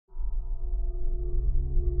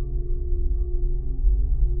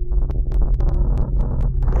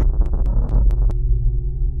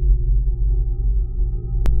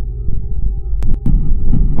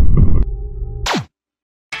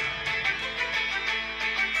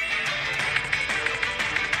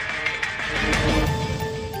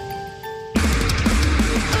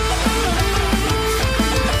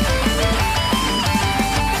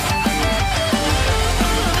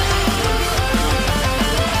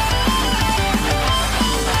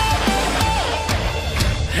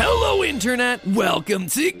internet. Welcome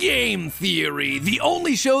to Game Theory, the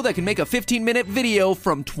only show that can make a 15-minute video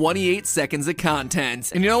from 28 seconds of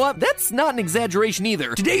content. And you know what? That's not an exaggeration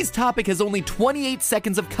either. Today's topic has only 28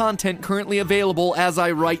 seconds of content currently available as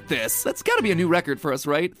I write this. That's gotta be a new record for us,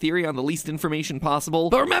 right? Theory on the least information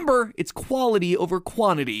possible. But remember, it's quality over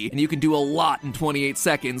quantity, and you can do a lot in 28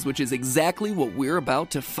 seconds, which is exactly what we're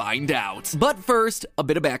about to find out. But first, a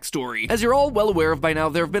bit of backstory. As you're all well aware of by now,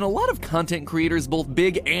 there have been a lot of content creators, both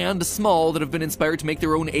big and small, that have been inspired to make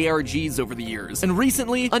their own ARGs over the years. And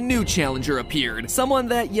recently, a new challenger appeared. Someone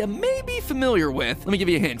that you may be familiar with. Let me give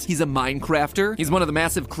you a hint. He's a Minecrafter. He's one of the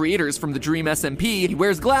massive creators from the Dream SMP. He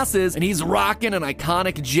wears glasses, and he's rocking an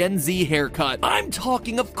iconic Gen Z haircut. I'm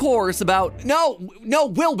talking, of course, about... No,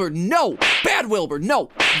 Wilbur, no! Bad Wilbur, no!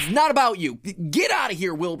 It's not about you. Get out of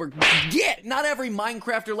here, Wilbur. Get! Not every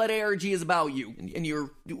Minecrafter-led ARG is about you and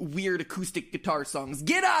your weird acoustic guitar songs.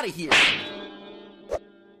 Get out of here!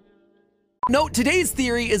 No, today's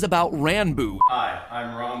theory is about Ranboo. Hi,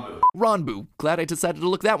 I'm Ranboo. Ranboo, glad I decided to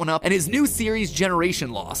look that one up, and his new series,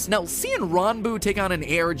 Generation Loss. Now, seeing Ranboo take on an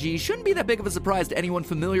ARG shouldn't be that big of a surprise to anyone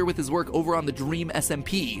familiar with his work over on the Dream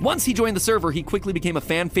SMP. Once he joined the server, he quickly became a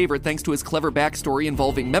fan favorite thanks to his clever backstory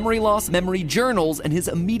involving memory loss, memory journals, and his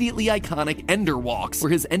immediately iconic Ender Walks,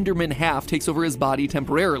 where his Enderman half takes over his body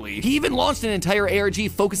temporarily. He even launched an entire ARG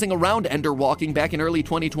focusing around Ender Walking back in early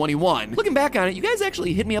 2021. Looking back on it, you guys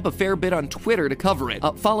actually hit me up a fair bit on Twitter to cover it.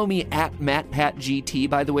 Follow me at MatPatGT,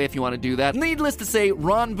 by the way, if you want to do that. Needless to say,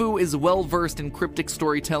 Ranboo is well-versed in cryptic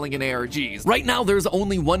storytelling and ARGs. Right now, there's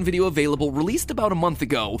only one video available, released about a month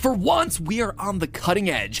ago. For once, we are on the cutting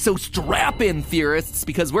edge. So strap in, theorists,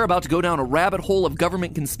 because we're about to go down a rabbit hole of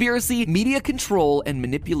government conspiracy, media control, and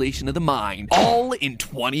manipulation of the mind, all in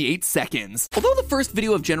 28 seconds. Although the first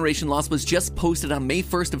video of Generation Loss was just posted on May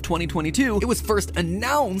 1st of 2022, it was first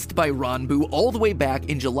announced by Ranboo all the way back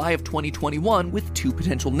in July of 2021 with two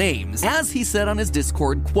potential names. As he said on his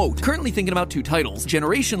Discord, quote, currently thinking about two titles,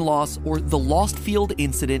 Generation Loss or The Lost Field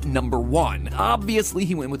Incident #1. Obviously,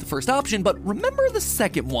 he went with the first option, but remember the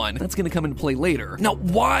second one. That's gonna come into play later. Now,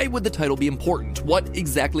 why would the title be important? What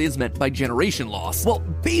exactly is meant by Generation Loss? Well,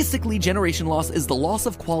 basically, Generation Loss is the loss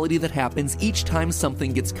of quality that happens each time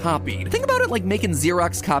something gets copied. Think about it like making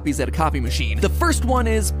Xerox copies at a copy machine. The first one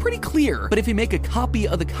is pretty clear, but if you make a copy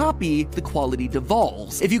of the copy, the quality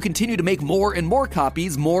devolves. If you continue to make more and more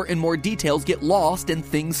copies, more and more details get lost and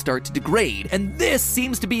things start to degrade. And this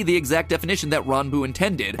seems to be the exact definition that Ranboo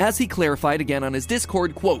intended. As he clarified again on his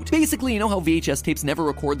Discord, quote, basically, you know how VHS tapes never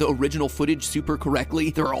record the original footage super correctly?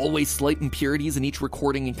 There are always slight impurities in each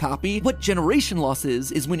recording and copy. What Generation Loss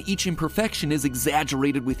is when each imperfection is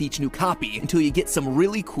exaggerated with each new copy until you get some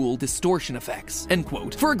really cool distortion effects, end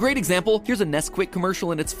quote. For a great example, here's a Nesquik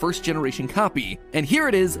commercial in its first generation copy. And here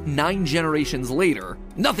it is 9 generations later.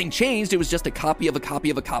 Nothing changed, it was just a copy of a copy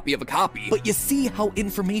of a copy of a copy. But you see how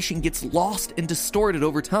information gets lost and distorted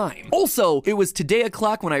over time. Also, it was today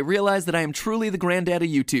o'clock when I realized that I am truly the granddad of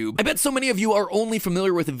YouTube. I bet so many of you are only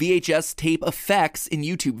familiar with VHS tape effects in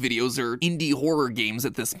YouTube videos or indie horror games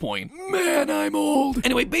at this point. Man, I'm old.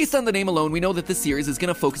 Anyway, based on the name alone, we know that this series is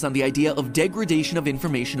going to focus on the idea of degradation of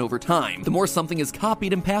information over time. The more something is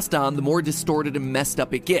copied and passed on, the more distorted and messed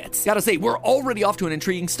up it gets. Gotta say, we're already off to an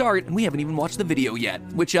intriguing start, and we haven't even watched the video yet,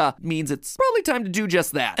 which means it's probably time to do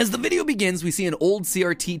just that. As the video begins, we see an old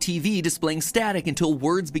CRT TV displaying static until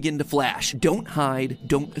words begin to flash. Don't hide,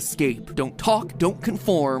 don't escape, don't talk, don't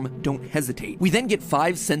conform, don't hesitate. We then get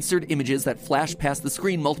 5 censored images that flash past the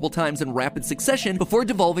screen multiple times in rapid succession before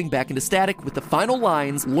devolving back into static with the final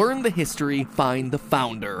lines, learn the history, find the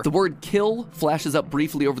founder. The word kill flashes up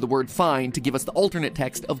briefly over the word find to give us the alternate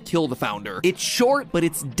text of kill the founder. It's short, but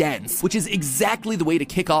it's dense, which is exactly the way to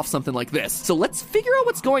kick off something like this. So let's figure out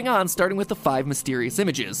what's going on, starting with the 5 mysterious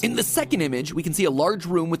images. In the second image, we can see a large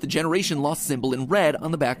room with the Generation Loss symbol in red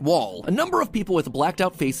on the back wall. A number of people with blacked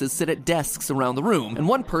out faces sit at desks around the room, and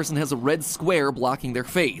one person has a red square blocking their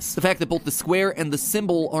face. The fact that both the square and the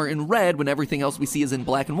symbol are in red when everything else we see is in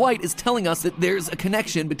black and white is telling us that there's a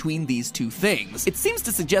connection between these two things. It seems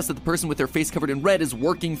to suggest that the person with their face covered in red is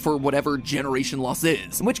working for whatever Generation Loss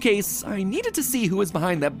is, in which case, I needed to see who is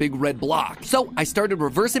behind that big red block. So I started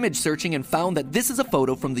reverse image searching and found that this is a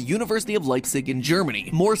photo from the University of Leipzig in Germany.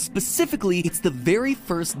 More specifically, it's the very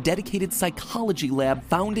first dedicated psychology lab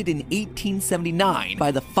founded in 1879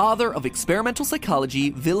 by the father of experimental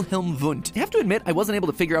psychology, Wilhelm Wundt. I have to admit, I wasn't able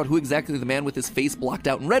to figure out who exactly the man with his face blocked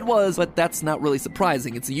out in red was, but that's not really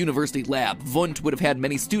surprising. It's a university lab. Wundt would have had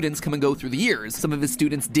many students come and go through the years. Some of his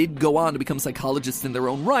students did go on to become psychologists in their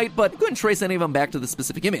own right, but I couldn't trace any of them back to the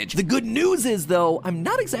specific image. The good news is, though, I'm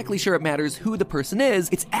not exactly sure it matters who the person is.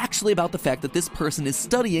 It's actually about the fact that this person is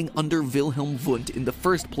studying studying under Wilhelm Wundt in the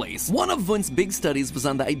first place. One of Wundt's big studies was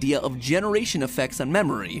on the idea of generation effects on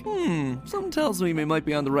memory. Something tells me we might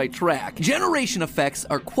be on the right track. Generation effects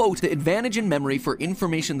are, quote, the advantage in memory for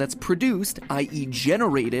information that's produced, i.e.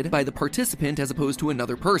 generated, by the participant as opposed to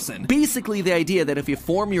another person. Basically the idea that if you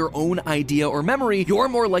form your own idea or memory, you're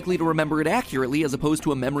more likely to remember it accurately as opposed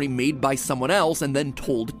to a memory made by someone else and then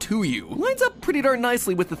told to you. Lines up pretty darn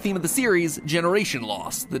nicely with the theme of the series, generation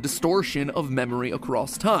loss, the distortion of memory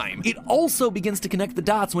across time. It also begins to connect the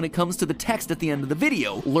dots when it comes to the text at the end of the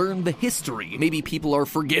video. Learn the history. Maybe people are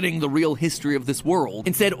forgetting the real history of this world,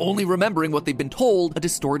 instead only remembering what they've been told, a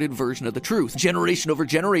distorted version of the truth. Generation over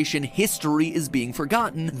generation, history is being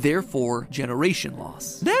forgotten, therefore generation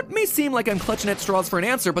loss. That may seem like I'm clutching at straws for an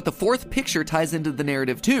answer, but the fourth picture ties into the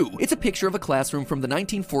narrative too. It's a picture of a classroom from the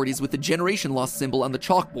 1940s with the generation loss symbol on the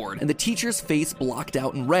chalkboard, and the teacher's face blocked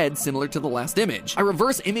out in red, similar to the last image. I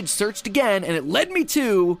reverse image searched again, and it led me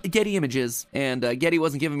to Getty Images, and Getty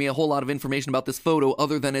wasn't giving me a whole lot of information about this photo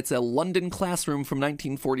other than it's a London classroom from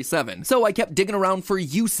 1947. So I kept digging around for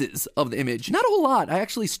uses of the image. Not a whole lot. I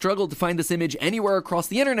actually struggled to find this image anywhere across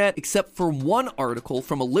the internet except for one article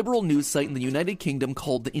from a liberal news site in the United Kingdom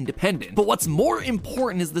called The Independent. But what's more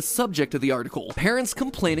important is the subject of the article. Parents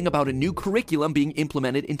complaining about a new curriculum being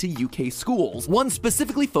implemented into UK schools. One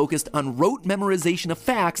specifically focused on rote memorization of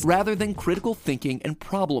facts rather than critical thinking and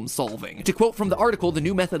problem solving. To quote from the article, the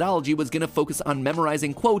new methodology was going to focus on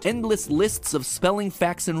memorizing, quote, endless lists of spelling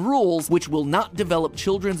facts and rules, which will not develop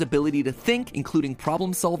children's ability to think, including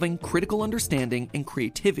problem solving, critical understanding, and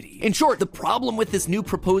creativity. In short, the problem with this new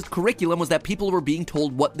proposed curriculum was that people were being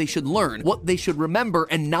told what they should learn, what they should remember,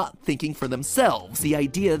 and not thinking for themselves. The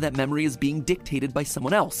idea that memory is being dictated by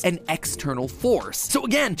someone else, an external force. So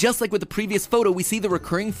again, just like with the previous photo, we see the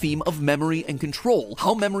recurring theme of memory and control,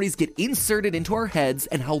 how memories get inserted into our heads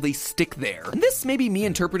and how they stick there. And this may be me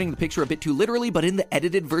interpreting the picture a bit too literally, but in the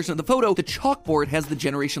edited version of the photo, the chalkboard has the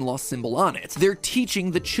generation loss symbol on it. They're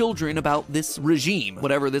teaching the children about this regime,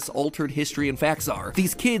 whatever this altered history and facts are.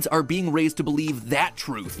 These kids are being raised to believe that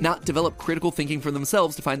truth, not develop critical thinking for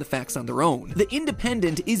themselves to find the facts on their own. The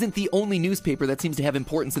Independent isn't the only newspaper that seems to have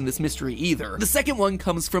importance in this mystery either. The second one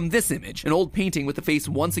comes from this image, an old painting with the face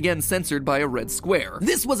once again censored by a red square.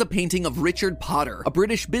 This was a painting of Richard Potter, a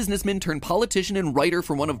British businessman turned politician and writer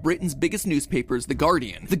for one of Britain's biggest newspapers, The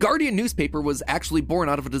Guardian. The Guardian newspaper was actually born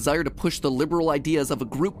out of a desire to push the liberal ideas of a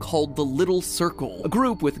group called the Little Circle, a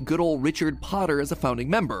group with good old Richard Potter as a founding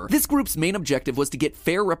member. This group's main objective was to get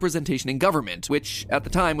fair representation in government, which at the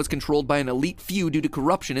time was controlled by an elite few due to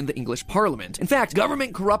corruption in the English Parliament. In fact,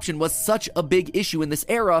 government corruption was such a big issue in this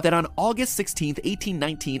era that on August 16,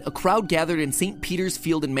 1819, a crowd gathered in St. Peter's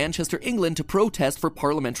Field in Manchester, England to protest for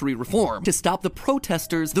parliamentary reform. To stop the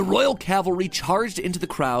protesters, the Royal Cavalry charged into the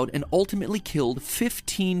crowd and ultimately killed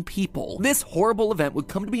 15 people. This horrible event would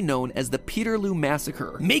come to be known as the Peterloo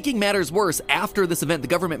Massacre. Making matters worse, after this event, the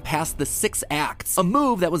government passed the 6 Acts, a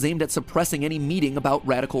move that was aimed at suppressing any meeting about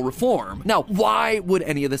radical reform. Now, why would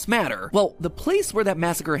any of this matter? Well, the place where that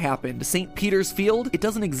massacre happened, St. Peter's Field, it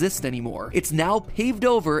doesn't exist anymore. It's now paved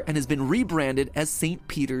over and has been rebranded as St.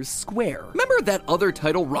 Peter's Square. Remember that other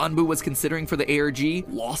title Ranboo was considering for the ARG?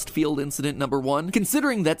 Lost Field Incident number 1?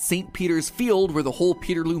 Considering that St. Peter's Field, where the whole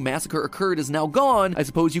Peterloo Massacre occurred, is now gone, I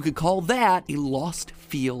suppose you could call that a Lost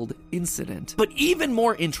Field Incident. But even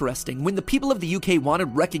more interesting, when the people of the UK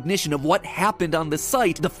wanted recognition of what happened on this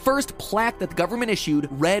site, the first plaque that the government issued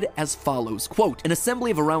read as follows, quote, an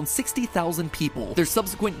assembly of around 60,000 people. Their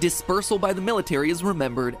subsequent dispersal by the military is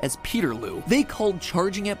remembered as Peterloo. They called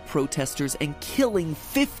charging at protesters and killing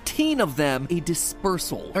 15 of them a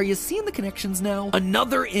dispersal. Are you seeing the connections now?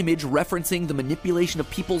 Another image referencing the manipulation of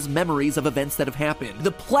people's memories of events that have happened.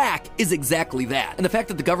 The plaque is exactly that. And the fact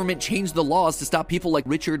that the government changed the laws to stop people like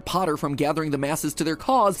Richard Potter from gathering the masses to their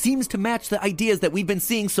cause seems to match the ideas that we've been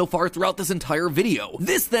seeing so far throughout this entire video.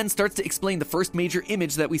 This then starts to explain the first major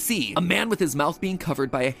image that we see. A man with his mouth being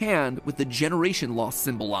covered by a hand with the generation loss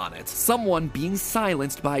symbol on it. Someone being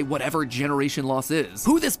silenced by whatever generation loss is.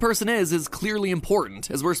 Who this person is clearly important,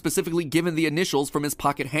 as we're specifically given the initials from his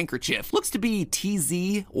pocket handkerchief. Looks to be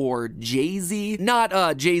TZ or Jay-Z.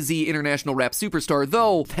 Not Jay-Z international rap superstar,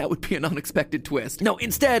 though that would be an unexpected twist. No,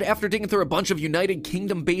 instead, after digging through a bunch of United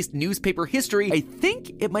Kingdom-based newspaper history, I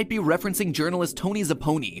think it might be referencing journalist Tony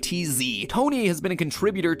Zapponi, TZ. Tony has been a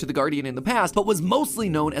contributor to The Guardian in the past, but was mostly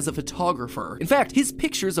known as a photographer. In fact, his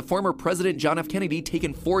pictures of former President John F. Kennedy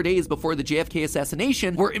taken 4 days before the JFK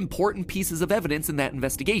assassination were important pieces of evidence in that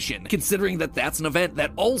investigation. Considering that that's an event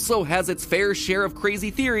that also has its fair share of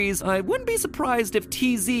crazy theories, I wouldn't be surprised if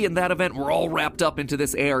TZ and that event were all wrapped up into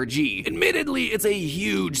this ARG. Admittedly, it's a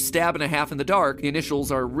huge stab and a half in the the dark. The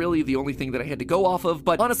initials are really the only thing that I had to go off of,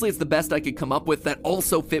 but honestly, it's the best I could come up with that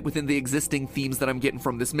also fit within the existing themes that I'm getting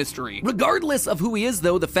from this mystery. Regardless of who he is,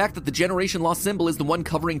 though, the fact that the Generation Loss symbol is the one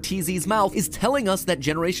covering TZ's mouth is telling us that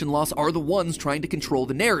Generation Loss are the ones trying to control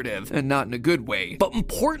the narrative, and not in a good way. But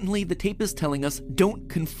importantly, the tape is telling us don't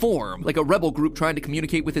conform, like a rebel group trying to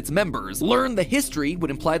communicate with its members. Learn the history would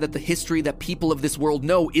imply that the history that people of this world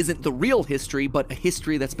know isn't the real history, but a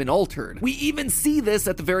history that's been altered. We even see this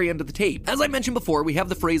at the very end of the tape. As I mentioned before, we have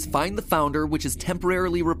the phrase "find the founder," which is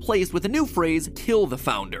temporarily replaced with a new phrase, "kill the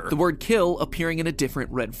founder." The word "kill" appearing in a different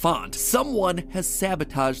red font. Someone has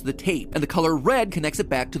sabotaged the tape, and the color red connects it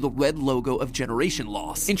back to the red logo of Generation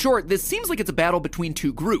Loss. In short, this seems like it's a battle between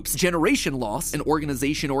two groups. Generation Loss, an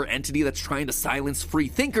organization or entity that's trying to silence free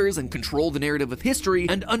thinkers and control the narrative of history,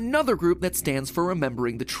 and another group that stands for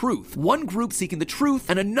remembering the truth. One group seeking the truth,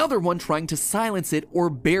 and another one trying to silence it or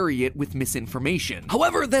bury it with misinformation.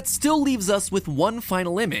 However, that still leaves us with one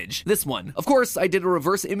final image. This one. Of course, I did a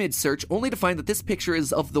reverse image search only to find that this picture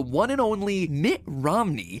is of the one and only Mitt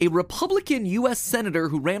Romney, a Republican U.S. senator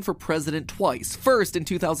who ran for president twice, first in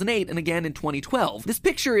 2008 and again in 2012. This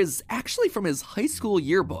picture is actually from his high school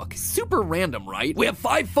yearbook. Super random, right? We have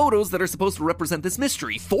 5 photos that are supposed to represent this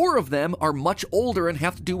mystery. 4 of them are much older and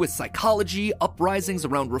have to do with psychology, uprisings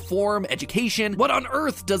around reform, education. What on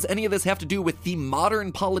earth does any of this have to do with the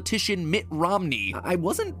modern politician Mitt Romney? I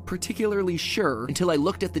wasn't particularly sure until I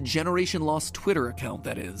looked at the Generation Loss Twitter account,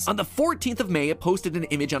 that is. On the 14th of May, it posted an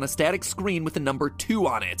image on a static screen with the number 2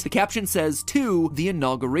 on it. The caption says, "To the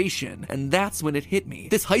inauguration," and that's when it hit me.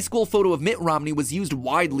 This high school photo of Mitt Romney was used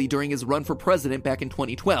widely during his run for president back in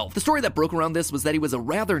 2012. The story that broke around this was that he was a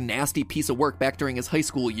rather nasty piece of work back during his high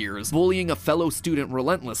school years, bullying a fellow student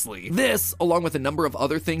relentlessly. This, along with a number of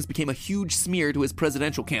other things, became a huge smear to his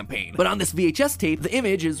presidential campaign. But on this VHS tape, the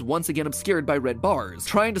image is once again obscured by red bars,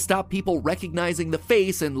 trying to stop people recognizing the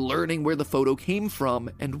face and learning where the photo came from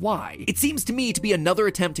and why. It seems to me to be another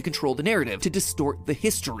attempt to control the narrative, to distort the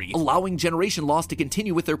history, allowing Generation Loss to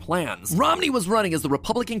continue with their plans. Romney was running as the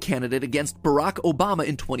Republican candidate against Barack Obama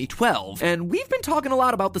in 2012, and we've been talking a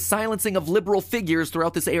lot about the silencing of liberal figures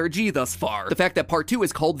throughout this ARG thus far. The fact that part 2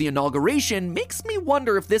 is called The Inauguration makes me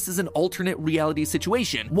wonder if this is an alternate reality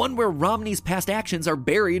situation, one where Romney's past actions are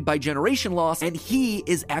buried by Generation Loss, and he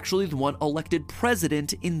is actually the one elected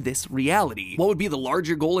president in this reality. What would be the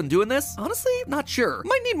larger goal in doing this? Honestly, not sure.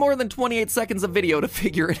 Might need more than 28 seconds of video to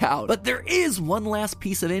figure it out. But there is one last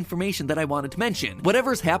piece of information that I wanted to mention.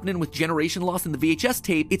 Whatever's happening with Generation Loss in the VHS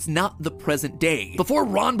tape, it's not the present day. Before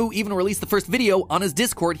Ranboo even released the first video, on his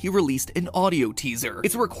Discord, he released an audio teaser.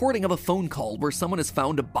 It's a recording of a phone call where someone has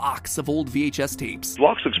found a box of old VHS tapes. The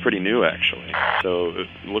box looks pretty new, actually. So it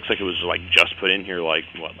looks like it was just put in here like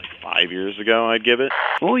 5 years ago, I'd give it.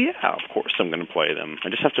 Well, yeah, of course I'm going to play them. I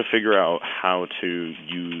just have to figure out how to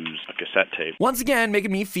use a cassette tape. Once again,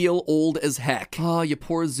 making me feel old as heck. Oh, you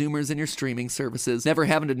poor Zoomers and your streaming services, never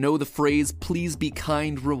having to know the phrase, "please be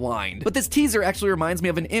kind, rewind." But this teaser actually reminds me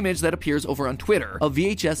of an image that appears over on Twitter. A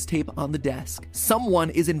VHS tape on the desk. Someone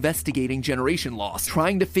is investigating Generation Loss,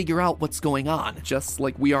 trying to figure out what's going on, just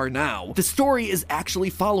like we are now. The story is actually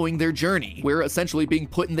following their journey. We're essentially being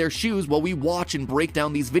put in their shoes while we watch and break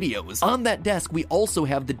down these videos. On that desk, we also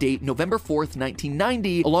have the date November 4th,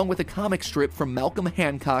 1990, along with a comic strip from Malcolm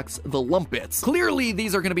Hancock's The Lumpets. Clearly,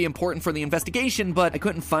 these are going to be important for the investigation, but I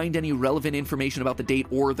couldn't find any relevant information about the date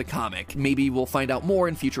or the comic. Maybe we'll find out more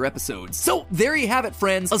in future episodes. So there you have it,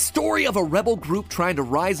 friends. A story of a rebel group trying to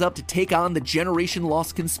rise up to take on the Generation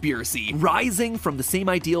Loss conspiracy, rising from the same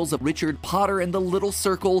ideals of Richard Potter and the Little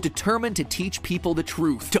Circle, determined to teach people the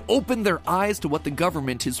truth, to open their eyes to what the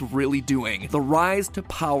government is really doing. The rise to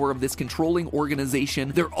power of this controlling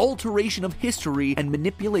organization, their alteration of history and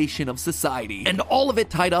manipulation of society. And all of it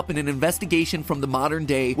tied up in an investigation from the modern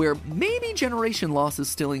day where maybe Generation Loss is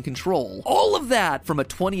still in control. All of that from a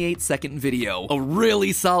 28-second video. A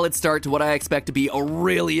really solid start to what I expect to be a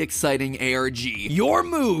really exciting ARG. Your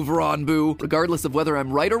move, Ranboo. Regardless of whether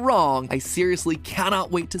I'm right or wrong, I seriously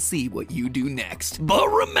cannot wait to see what you do next. But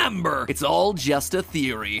remember, it's all just a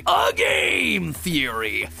theory. A game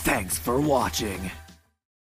theory. Thanks for watching.